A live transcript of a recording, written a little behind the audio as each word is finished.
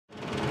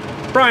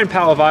Brian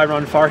Palavai,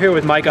 Run Far here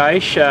with Mike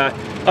Aish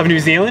of New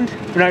Zealand.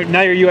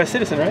 Now you're a U.S.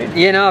 citizen, right?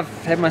 Yeah, no,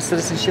 I've had my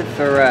citizenship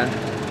for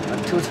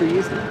like 2 or 3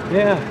 years now.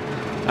 Yeah.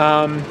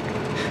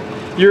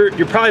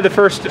 You're probably the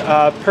first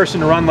person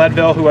to run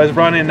Leadville who has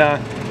run in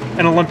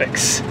an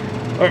Olympics,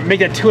 or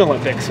make that 2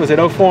 Olympics. Was it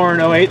 04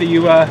 and 08 that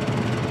you?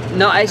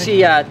 No,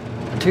 actually,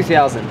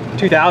 2000.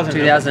 2000.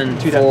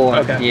 2004.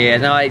 Okay. Yeah,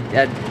 no,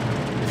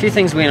 a few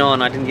things went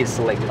on. I didn't get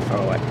selected far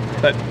away.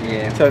 But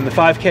yeah. So in the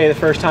 5K the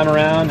first time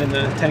around, and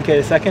the 10K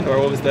the second, or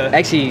what was the?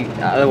 Actually,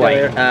 other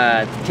way.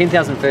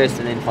 10,000 first,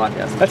 and then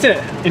 5,000. That's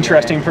an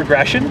interesting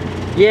progression.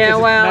 Yeah,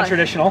 well, not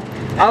traditional.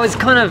 I was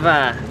kind of,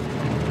 I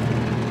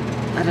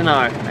don't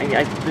know.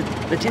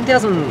 The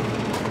 10,000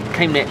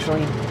 came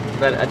naturally,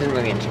 but I didn't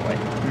really enjoy it.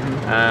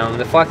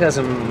 The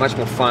 5,000 much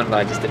more fun, but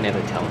I just didn't have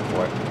the talent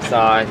for it.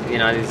 So, you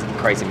know, there's a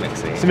crazy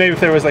mix there. So maybe if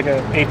there was like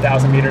a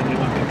 8,000 meter in the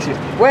Olympics,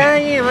 well,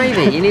 yeah,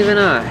 maybe. You never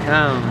know.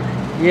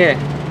 Yeah,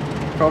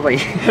 probably.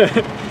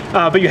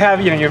 But you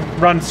have,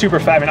 you've run super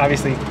fast. I mean,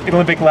 obviously,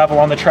 Olympic level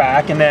on the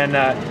track, and then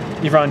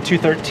you've run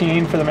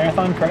 2:13 for the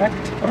marathon, correct?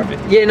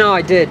 Yeah, no,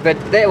 I did, but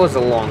that was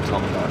a long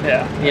time ago.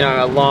 Yeah. You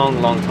know, a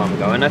long time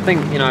ago. And I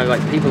think,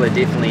 like people are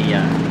definitely,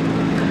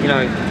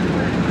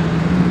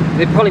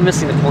 they're probably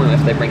missing the point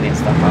if they bring that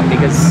stuff up,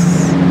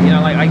 because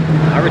like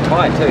I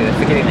retired too, they're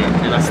forgetting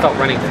that, and I stopped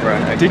running for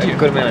a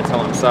good amount of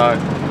time. So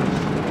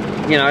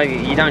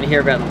you don't hear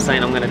about them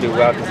saying I'm going to do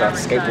well because I'm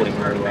skateboarding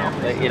very well.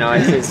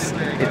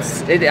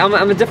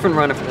 I'm a different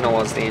runner than I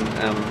was then.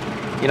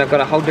 I've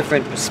got a whole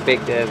different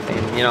perspective,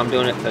 and I'm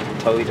doing it for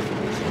totally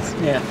different reasons.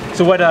 Yeah.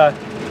 So what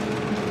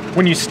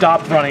when you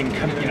stopped running,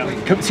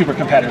 super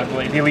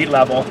competitively, the elite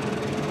level,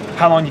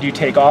 how long did you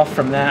take off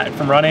from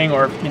running,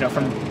 or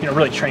from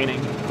really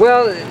training?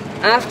 Well,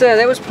 after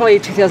that was probably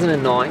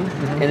 2009,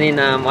 and then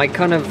I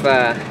kind of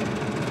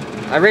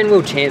I ran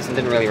World Champs and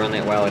didn't really run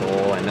that well at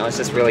all, and I was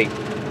just really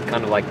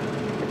kind of like,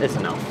 it's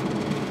enough.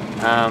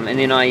 And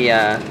then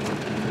I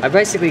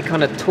basically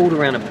kind of tooled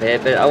around a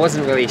bit, but I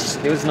wasn't really,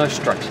 there was no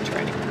structured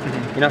training.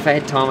 If I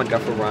had time, I'd go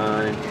for a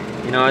run,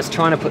 and I was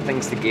trying to put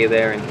things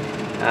together, and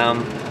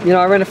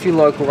I ran a few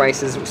local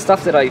races,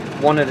 stuff that I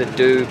wanted to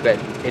do, but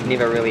had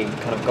never really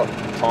kind of got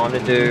time to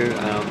do.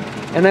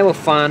 And they were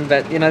fun,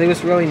 but there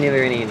was really never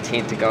any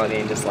intent to go there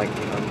and just like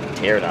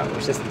tear it up. It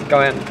was just go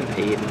out and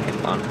compete and have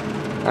fun.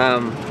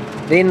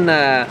 Then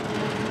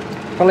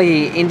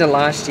probably end of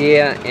last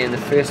year and the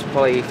first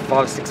probably 5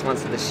 or 6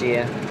 months of this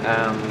year,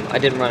 I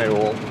didn't run at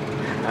all.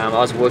 I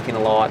was working a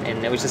lot,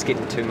 and it was just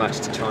getting too much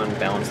to try and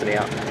balance it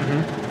out.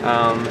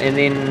 And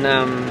then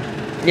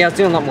I was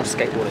doing a lot more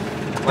skateboarding,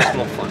 much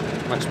more fun.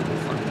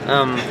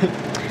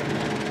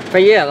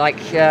 But yeah, like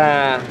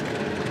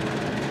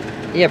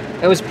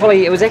it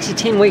was actually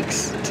 10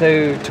 weeks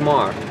to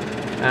tomorrow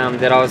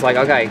that I was like,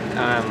 okay,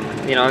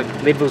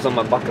 Leadville's on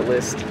my bucket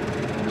list.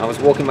 I was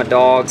walking my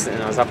dogs,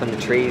 and I was up in the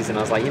trees, and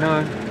I was like,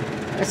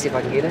 let's see if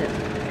I can get in.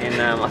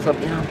 And I thought,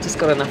 I've just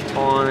got enough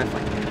time if I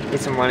get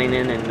some running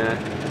in, and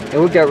it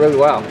would go really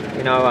well.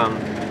 I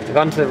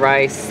got into the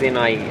race, then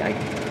I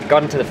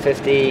got into the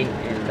 50,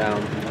 and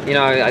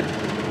I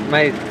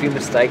made a few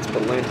mistakes,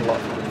 but learned a lot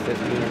from the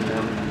 50, and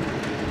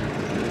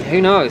who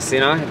knows,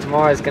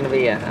 tomorrow is going to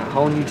be a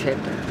whole new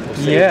chapter. We'll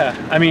see. Yeah,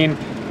 I mean,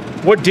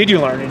 what did you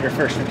learn in your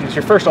first 50? It was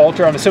your first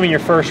ultra, I'm assuming your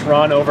first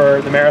run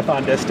over the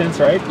marathon distance,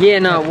 right? Yeah,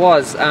 no, it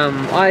was.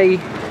 I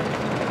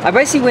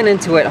basically went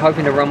into it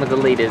hoping to run with the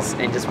leaders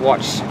and just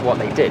watch what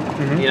they did.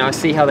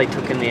 See how they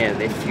took in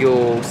their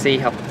fuel, see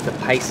how the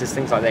paces,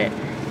 things like that.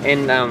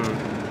 And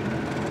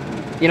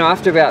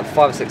after about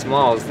 5 or 6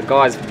 miles, the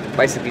guys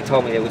basically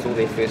told me that was all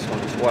their first one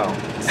as well.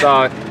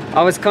 So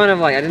I was kind of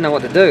like, I didn't know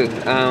what to do.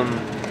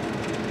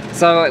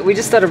 So we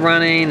just started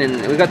running,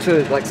 and we got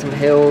to like some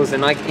hills,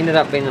 and I ended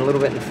up being a little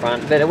bit in the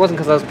front, but it wasn't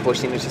because I was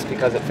pushing, it was just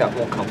because it felt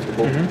more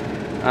comfortable.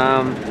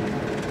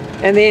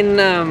 And then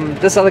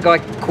this other guy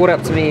caught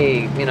up to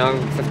me,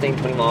 15,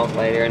 20 miles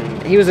later,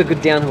 and he was a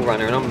good downhill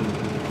runner, and I'm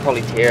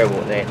probably terrible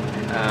at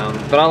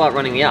that. But I like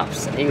running the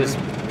ups, and he was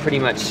pretty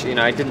much,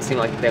 it didn't seem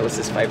like that was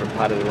his favourite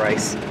part of the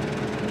race.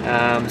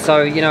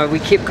 So, we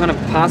kept kind of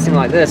passing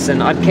like this,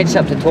 and I'd catch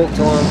up to talk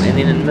to him, and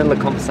then in the middle of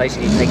the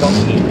conversation he'd take off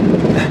again.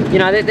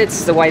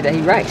 That's the way that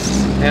he raced.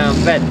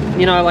 But,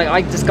 like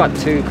I just got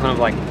too kind of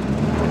like,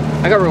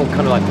 I got real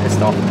kind of like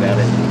pissed off about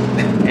it.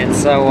 And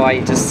so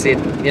I just said,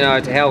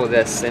 to hell with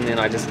this, and then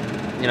I just,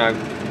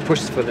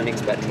 pushed for the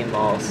next about 10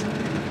 miles.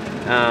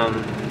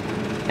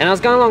 And I was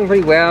going along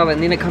pretty well,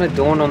 and then it kind of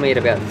dawned on me at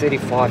about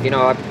 35, I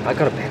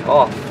got to back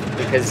off,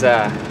 because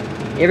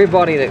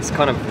everybody that's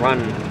kind of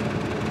run,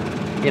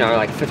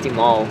 like 50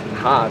 mile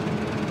hard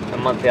a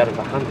month out of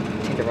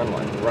 100 tend to run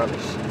like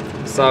rubbish.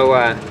 So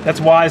that's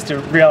wise to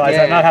realize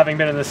that, not having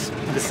been in the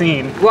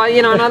scene. Well,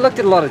 and I looked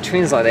at a lot of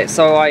trends like that.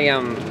 So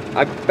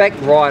I backed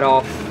right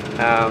off,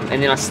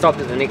 and then I stopped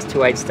at the next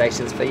 2 aid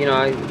stations for 4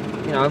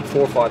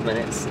 or 5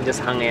 minutes and just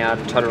hung out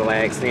and tried to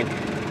relax. And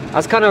then I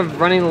was kind of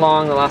running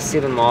along the last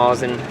 7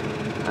 miles, and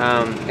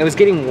it was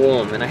getting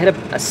warm, and I had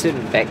a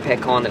certain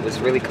backpack on that was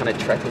really kind of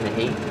trapping the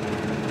heat.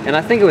 And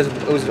I think it was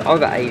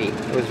over 80.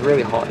 It was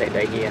really hot that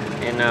day here,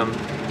 and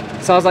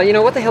So I was like, you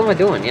know, what the hell am I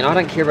doing? You know, I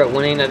don't care about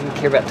winning, I didn't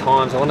care about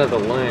times, I wanted to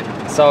learn.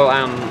 So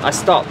I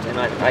stopped, and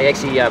I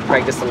actually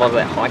practiced a lot of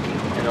that hiking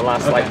in the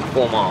last like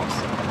 4 miles.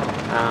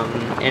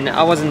 And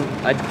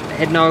I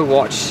had no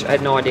watch, I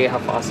had no idea how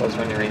fast I was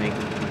running or anything.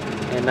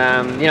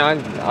 And you know,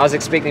 I was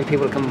expecting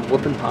people to come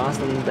whipping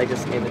past, and they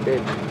just never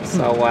did.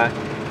 So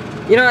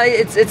you know,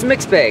 it's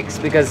mixed bags,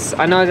 because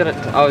I know that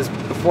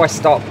before I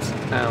stopped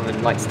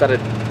and like started,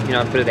 you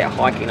know, a bit of that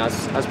hiking, I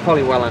was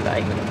probably well under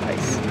 8 minute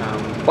pace.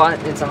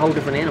 But it's a whole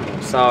different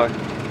animal. So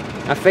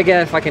I figure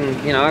if I can,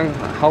 you know,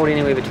 hold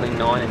anywhere between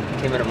 9 and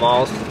 10 minute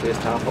miles for the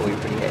first half, I'll be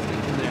pretty happy.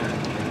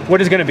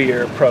 What is going to be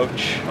your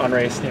approach on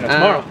race, you know,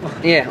 tomorrow?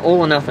 Yeah, all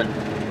or nothing.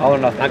 All or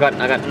nothing. I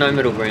got no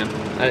middle ground.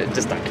 I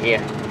just don't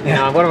care. You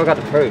know, what have I got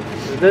to prove?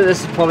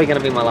 This is probably going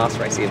to be my last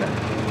race ever.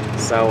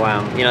 So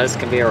you know, this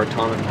can be a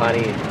retirement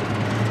party.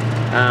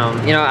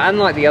 You know,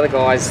 unlike the other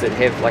guys that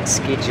have like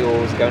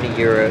schedules, going to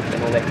Europe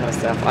and all that kind of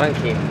stuff, I don't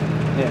care.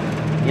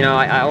 Yeah. You know,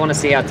 I want to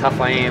see how tough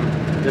I am.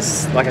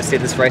 This, like I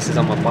said, this race is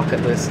on my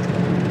bucket list.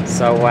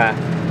 So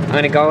I'm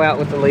going to go out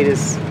with the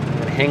leaders. I'm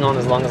going to hang on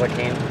as long as I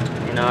can.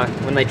 You know,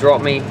 when they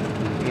drop me,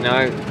 you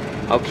know,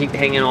 I'll keep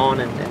hanging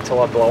on until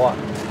I blow up.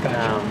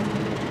 Gotcha.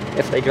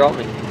 If they drop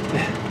me.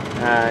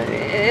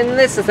 And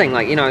that's the thing,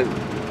 like, you know,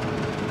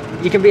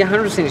 you can be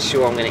 100%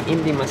 sure I'm going to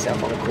empty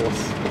myself on the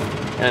course,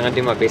 and I'm going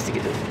to do my best to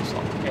get to the finish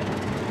line.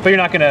 Yeah. But you're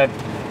not going to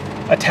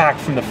attack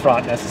from the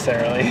front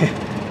necessarily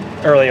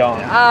early on.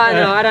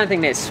 No, I don't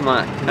think that's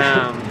smart.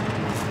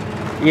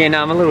 Yeah,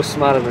 no, I'm a little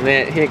smarter than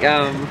that. Heck,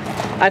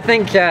 I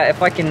think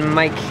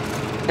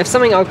if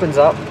something opens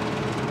up,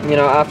 you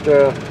know,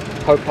 after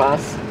Hope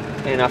Pass,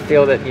 and I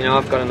feel that, you know,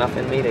 I've got enough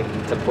in me to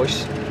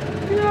push,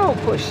 you know, I'll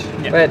push.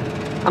 Yeah. But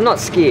I'm not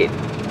scared.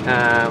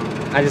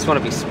 I just want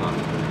to be smart.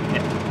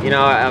 Yeah. You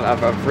know,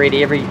 I've read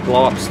every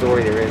blow-up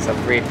story there is.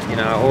 I've read, you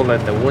know, all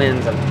the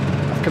wins.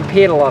 I've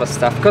compared a lot of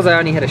stuff, because I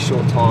only had a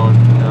short time,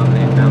 you know,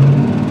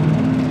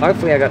 and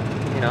hopefully I got,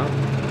 you know,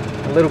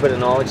 a little bit of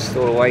knowledge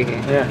stored away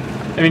here. Yeah.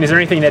 I mean, is there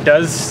anything that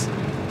does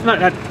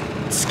not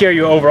scare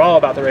you overall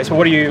about the race,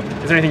 but is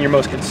there anything you're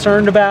most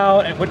concerned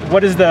about? And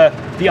what is the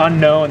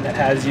unknown that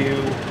has you?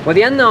 Well,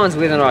 the unknown is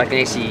whether or not I can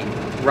actually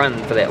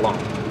run for that long.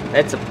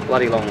 That's a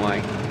bloody long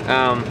way.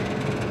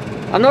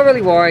 I'm not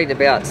really worried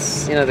about,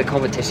 you know, the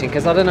competition,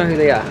 because I don't know who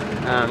they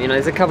are. You know,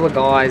 there's a couple of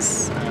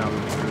guys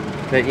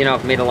that, you know,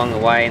 I've met along the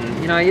way,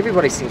 and, you know,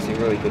 everybody seems to be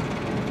really good.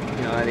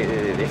 You know,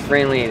 they're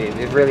friendly, and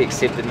they've really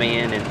accepted me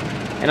in,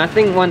 and I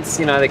think once,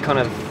 you know, they kind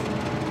of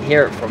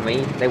hear it from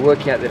me, they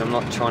work out that I'm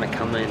not trying to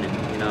come in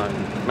and, you know,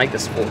 make the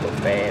sport look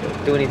bad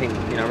or do anything,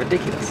 you know,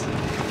 ridiculous.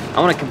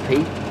 I want to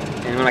compete,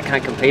 and when I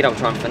can't compete, I'll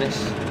try and finish,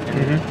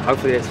 and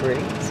hopefully that's where it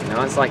is. You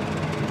know, it's like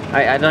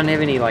I don't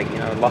have any, like, you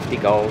know, lofty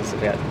goals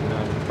about, you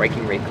know,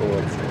 breaking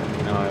records, and,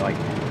 you know, like,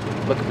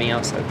 look at me,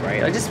 I'm so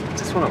great. I just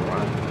want to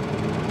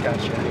run.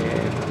 Gotcha.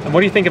 Yeah. And what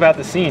do you think about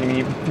the scene? I mean,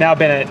 you've now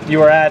you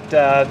were at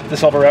the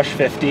Silver Rush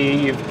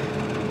 50. I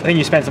think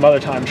you spent some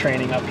other time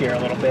training up here a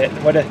little bit.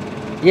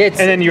 Yeah, and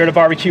then you were at a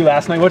barbecue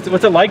last night. What's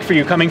it like for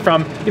you, coming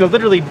from, you know,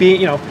 literally being,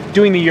 you know,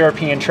 doing the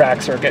European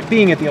track circuit,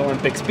 being at the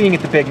Olympics, being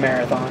at the big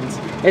marathons?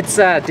 It's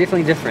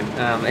definitely different.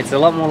 It's a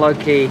lot more low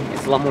key.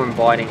 It's a lot more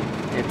inviting.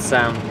 It's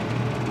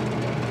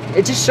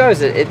it just shows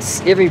that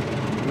it's every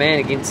man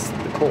against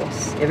the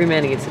course, every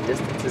man against the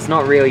distance. It's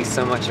not really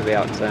so much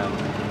about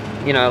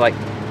you know, like,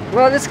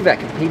 well, it's about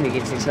competing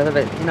against each other,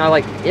 but, you know,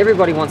 like,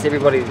 everybody wants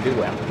everybody to do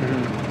well.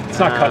 It's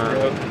not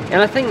cutthroat.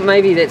 And I think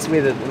maybe that's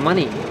where the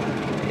money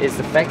is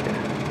the factor.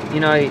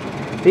 You know,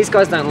 these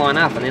guys don't line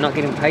up, and they're not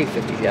getting paid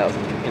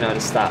 $50,000, you know, to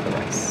start the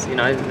race. You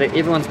know,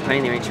 everyone's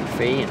paying their entry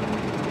fee,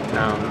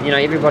 and you know,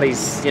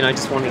 everybody's, you know,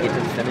 just wanting to get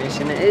to the finish,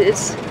 and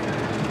it's,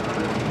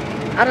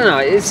 I don't know,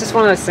 it's just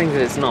one of those things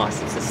that it's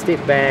nice. It's a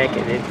step back,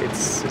 and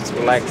it's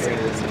relaxing,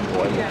 it's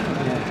enjoyable.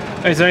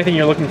 Yeah. Is there anything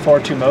you're looking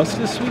forward to most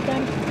this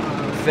weekend?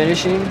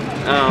 Finishing,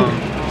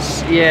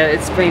 yeah,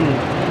 it's been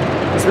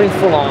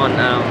full on.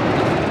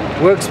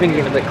 Work's been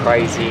getting a bit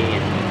crazy,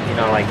 and, you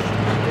know, like,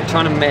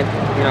 trying to,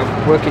 you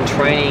know, work in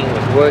training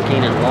with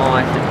working and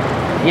life,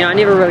 and, you know, I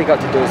never really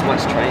got to do as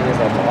much training as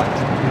I'd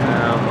liked.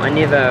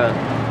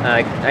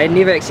 I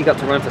never actually got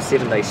to run for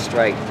 7 days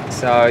straight.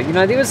 So, you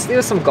know, there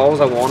was some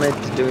goals I wanted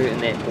to do in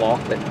that block,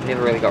 but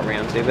never really got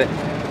around to. But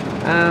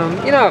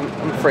you know,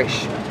 I'm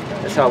fresh.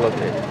 That's how I look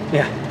at it.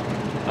 Yeah.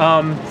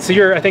 So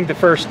you're, I think, the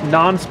first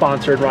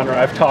non-sponsored runner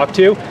I've talked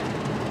to.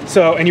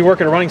 So, and you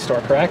work at a running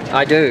store, correct?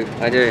 I do.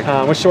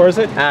 Which store is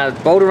it?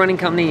 Boulder Running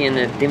Company in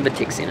the Denver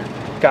Tech Center.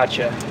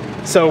 Gotcha.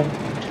 So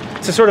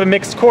it's a sort of a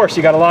mixed course.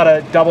 You got a lot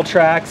of double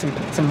tracks,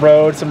 some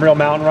road, some real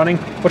mountain running.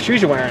 What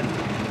shoes you wearing?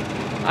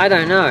 I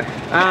don't know.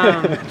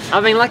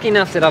 I've been lucky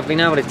enough that I've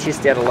been able to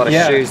test out a lot of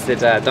shoes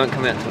that don't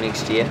come out until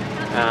next year.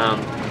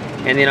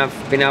 And then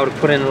I've been able to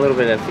put in a little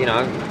bit of, you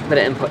know, a bit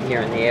of input here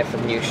and there for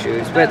new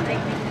shoes. But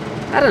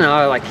I don't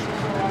know, like,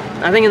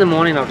 I think in the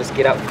morning I'll just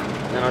get up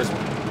and I'll just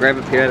grab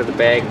a pair out of the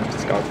bag and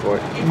just go for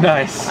it.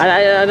 Nice.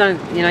 I don't,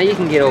 you know, you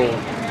can get all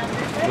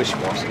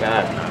wish-washy, but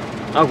I don't know.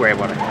 I'll grab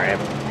what I grab.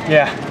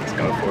 Yeah. Let's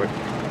go for it.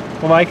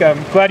 Well, Mike,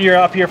 I'm glad you're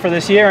up here for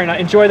this year, and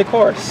enjoy the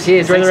course.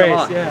 Cheers, enjoy the thanks a race.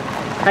 lot.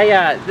 Yeah. Hey,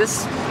 I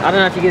don't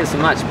know if you get it so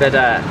much, but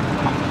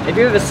have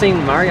you ever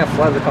seen Mario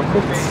fly the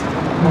cockpits?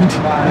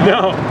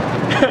 No.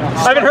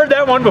 I haven't heard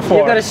that one before.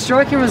 You've got a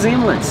striking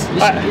resemblance. You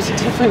should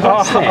definitely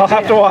watch that. I'll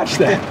have to watch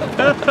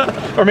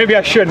that. Or maybe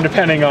I shouldn't,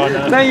 depending on...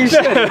 No, you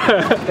should.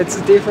 It's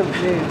a different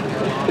thing.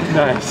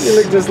 Nice. You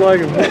look just like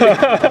him.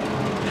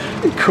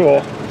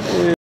 Cool.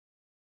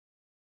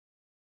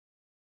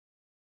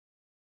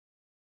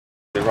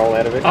 Roll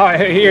out of it. All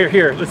right,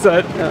 here. Let's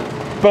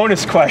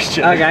bonus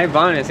question. Okay,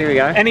 bonus. Here we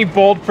go. Any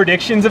bold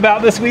predictions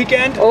about this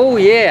weekend? Oh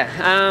yeah.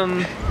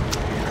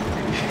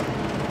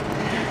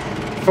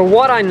 For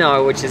what I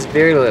know, which is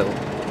very little,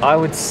 I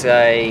would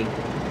say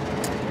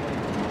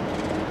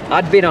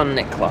I'd bet on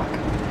Nick Clark.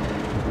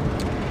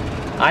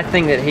 I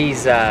think that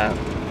he's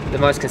the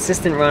most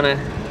consistent runner.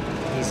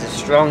 He's as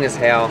strong as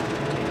hell,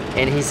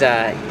 and he's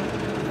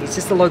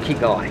just a low-key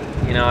guy.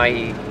 You know,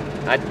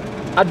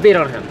 I'd bet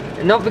on him,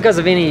 and not because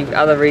of any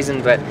other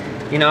reason, but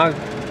you know,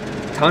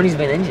 Tony's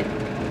been injured.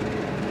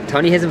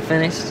 Tony hasn't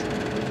finished.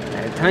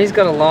 Tony's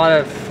got a lot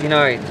of, you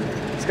know,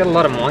 he's got a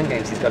lot of mind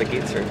games he's got to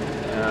get through.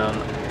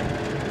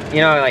 You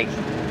know, like,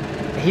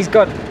 he's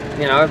got,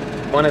 you know,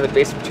 one of the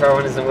best trail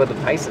runners in the world, the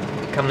pacer,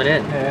 coming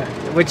in. Yeah.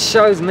 Which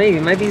shows me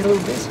maybe he's a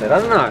little desperate. I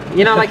don't know.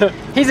 You know, like,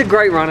 he's a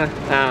great runner,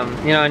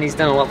 you know, and he's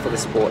done a lot for the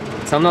sport.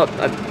 So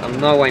I'm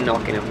no way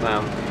knocking him.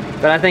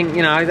 But I think,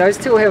 you know, those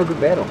two will have a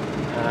good battle.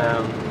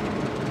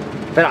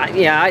 But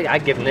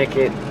I'd give Nick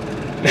it.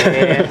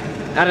 Yeah.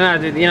 I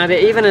don't know, you know,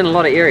 they're even in a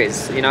lot of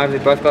areas. You know,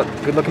 they've both got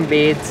good-looking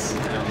beards,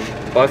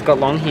 both got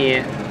long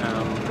hair.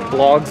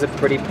 Blogs are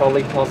pretty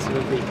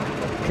positively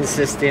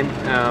consistent.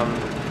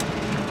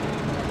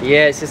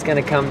 Yeah, it's just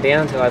going to come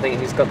down to, I think,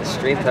 who's got the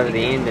strength over the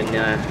end.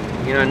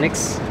 And you know,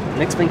 Nick's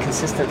been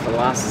consistent for the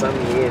last some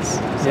years.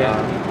 So.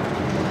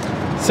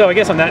 Yeah. So I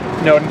guess on that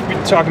note,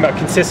 talking about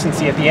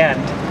consistency at the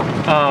end,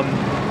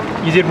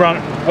 you did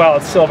run well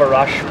at Silver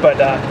Rush, but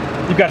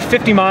you've got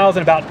 50 miles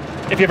in about,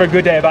 if you have a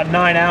good day, about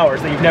 9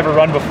 hours that you've never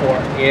run before.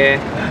 Yeah.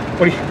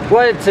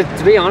 Well,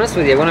 to be honest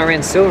with you, when I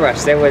ran Silver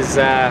Rush, there was,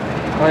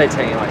 what did they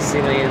tell you, like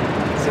 7.5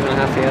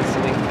 hours,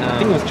 something? I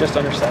think it was just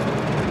under 7.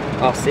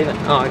 Oh, 7.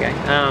 Oh, okay.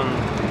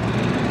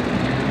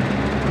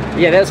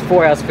 Yeah, that was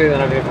 4 hours further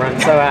than I've ever run,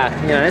 so,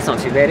 you know, that's not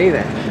too bad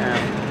either.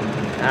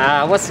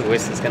 What's the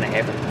worst that's going to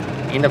happen?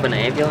 End up in an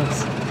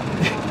ambulance?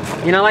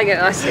 You know, like,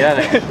 I said,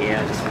 I don't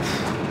care.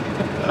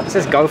 Let's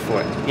just go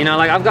for it. You know,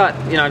 like, I've got,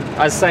 you know,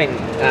 I was saying,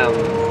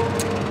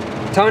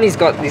 Tony's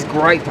got these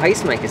great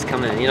pacemakers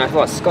coming in. You know,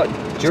 what, Scott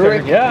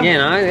Jurek? Yeah. You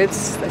know,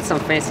 that's some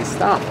fancy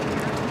stuff.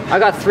 I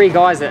got 3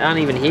 guys that aren't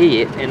even here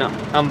yet, and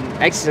I'm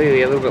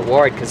actually a little bit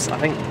worried because I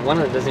think one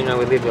of them doesn't even know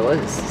where Leadville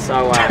is.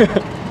 So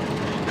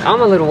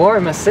I'm a little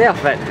worried myself,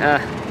 but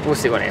we'll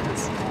see what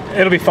happens.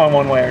 It'll be fun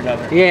one way or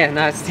another. Yeah,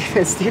 no, it's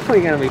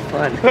definitely going to be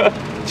fun.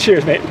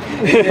 Cheers, mate.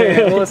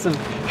 Yeah, awesome.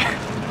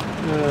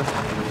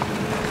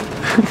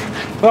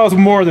 That was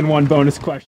more than one bonus question.